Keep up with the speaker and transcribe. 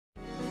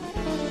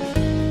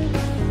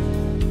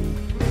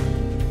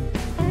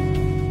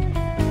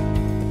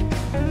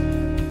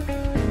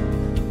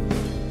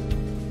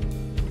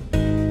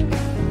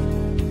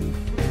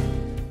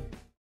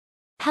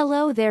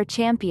Hello there,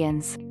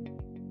 champions.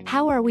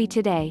 How are we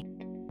today?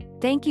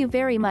 Thank you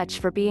very much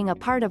for being a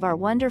part of our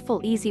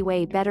wonderful Easy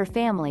Way Better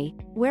family,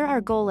 where our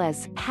goal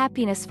is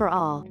happiness for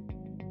all.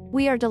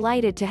 We are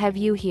delighted to have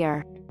you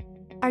here.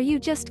 Are you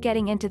just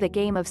getting into the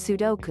game of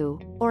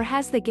Sudoku, or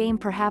has the game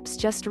perhaps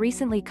just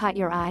recently caught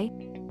your eye?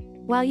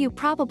 While you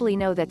probably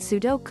know that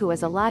Sudoku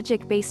is a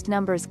logic-based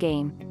numbers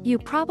game, you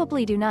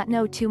probably do not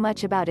know too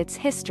much about its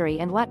history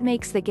and what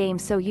makes the game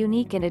so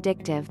unique and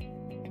addictive.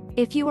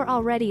 If you are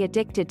already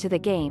addicted to the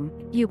game,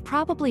 you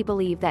probably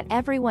believe that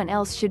everyone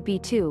else should be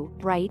too,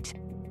 right?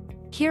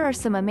 Here are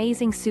some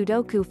amazing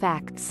Sudoku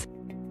facts.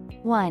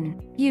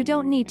 1. You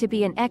don't need to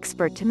be an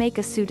expert to make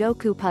a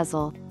Sudoku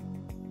puzzle.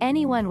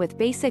 Anyone with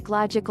basic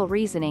logical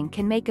reasoning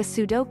can make a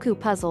Sudoku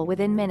puzzle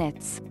within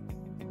minutes.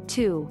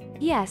 2.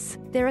 Yes,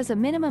 there is a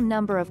minimum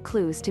number of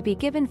clues to be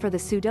given for the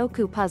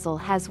Sudoku puzzle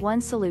has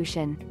one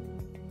solution.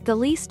 The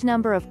least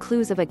number of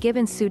clues of a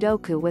given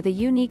Sudoku with a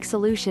unique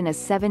solution is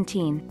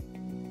 17.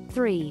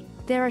 3.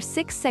 There are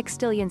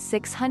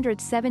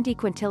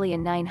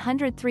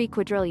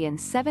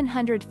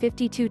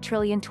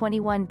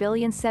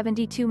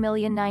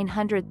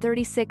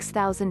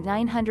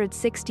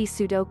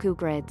Sudoku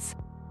grids.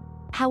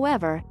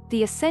 However,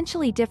 the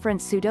essentially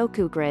different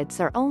Sudoku grids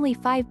are only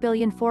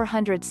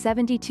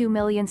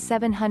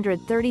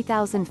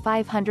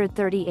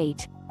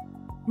 5,472,730,538.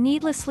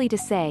 Needlessly to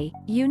say,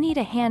 you need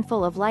a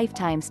handful of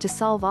lifetimes to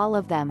solve all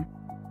of them.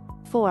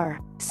 4.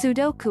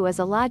 Sudoku is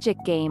a logic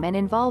game and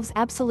involves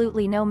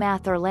absolutely no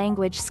math or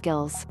language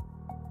skills.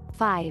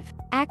 5.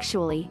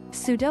 Actually,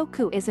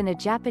 Sudoku isn't a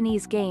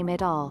Japanese game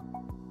at all.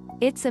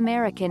 It's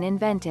American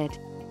invented.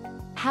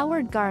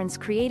 Howard Garnes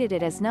created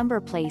it as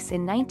Number Place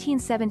in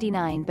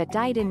 1979 but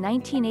died in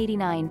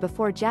 1989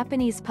 before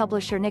Japanese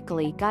publisher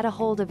Niccoli got a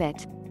hold of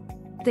it.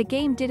 The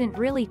game didn't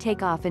really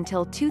take off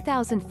until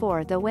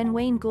 2004 though, when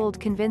Wayne Gould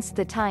convinced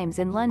the Times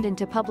in London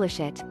to publish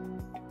it.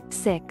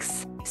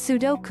 6.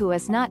 Sudoku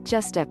is not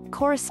just a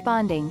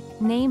corresponding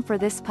name for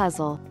this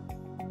puzzle.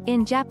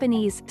 In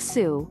Japanese,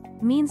 su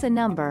means a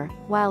number,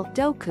 while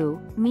doku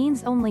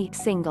means only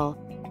single.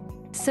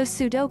 So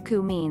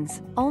Sudoku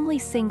means only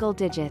single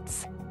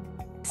digits.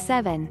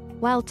 7.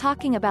 While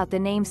talking about the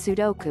name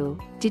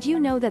Sudoku, did you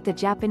know that the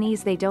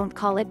Japanese they don't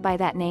call it by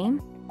that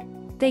name?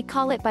 They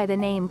call it by the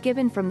name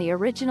given from the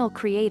original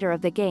creator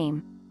of the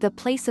game, the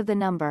place of the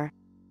number.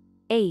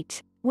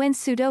 8. When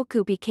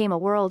Sudoku became a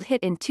world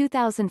hit in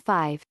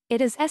 2005, it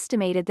is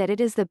estimated that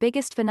it is the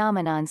biggest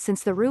phenomenon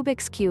since the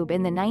Rubik's Cube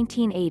in the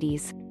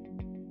 1980s.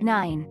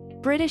 9.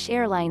 British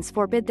Airlines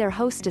forbid their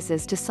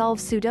hostesses to solve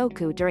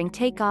Sudoku during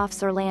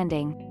takeoffs or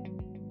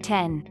landing.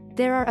 10.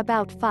 There are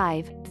about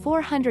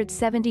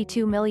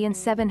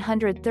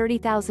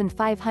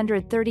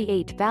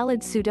 472,730,538 valid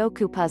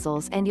Sudoku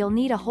puzzles and you'll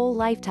need a whole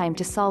lifetime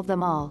to solve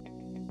them all.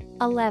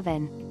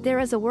 11. There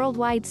is a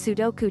worldwide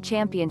Sudoku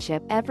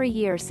championship every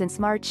year since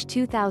March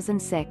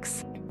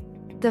 2006.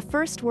 The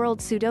first World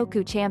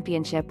Sudoku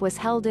Championship was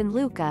held in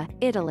Lucca,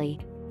 Italy.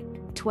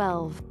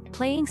 12.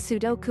 Playing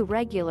Sudoku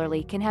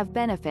regularly can have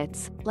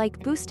benefits, like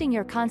boosting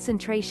your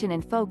concentration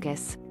and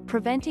focus,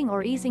 preventing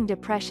or easing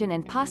depression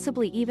and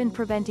possibly even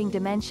preventing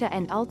dementia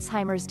and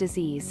Alzheimer's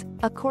disease,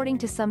 according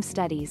to some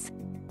studies.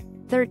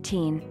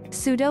 13.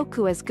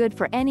 Sudoku is good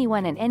for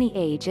anyone at any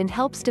age and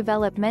helps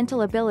develop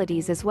mental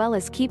abilities as well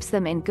as keeps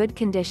them in good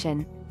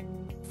condition.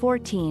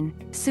 14.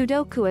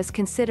 Sudoku is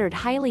considered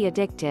highly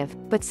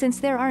addictive, but since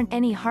there aren't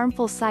any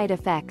harmful side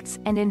effects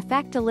and in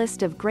fact a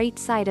list of great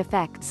side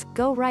effects,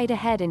 go right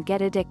ahead and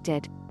get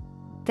addicted.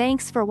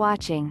 Thanks for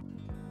watching.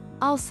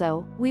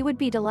 Also, we would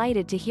be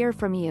delighted to hear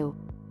from you.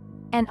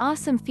 An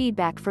awesome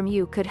feedback from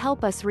you could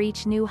help us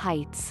reach new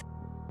heights.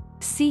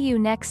 See you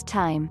next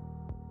time.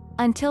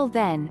 Until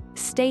then,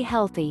 stay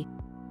healthy,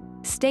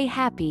 stay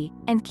happy,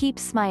 and keep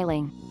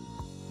smiling.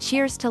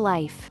 Cheers to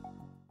life.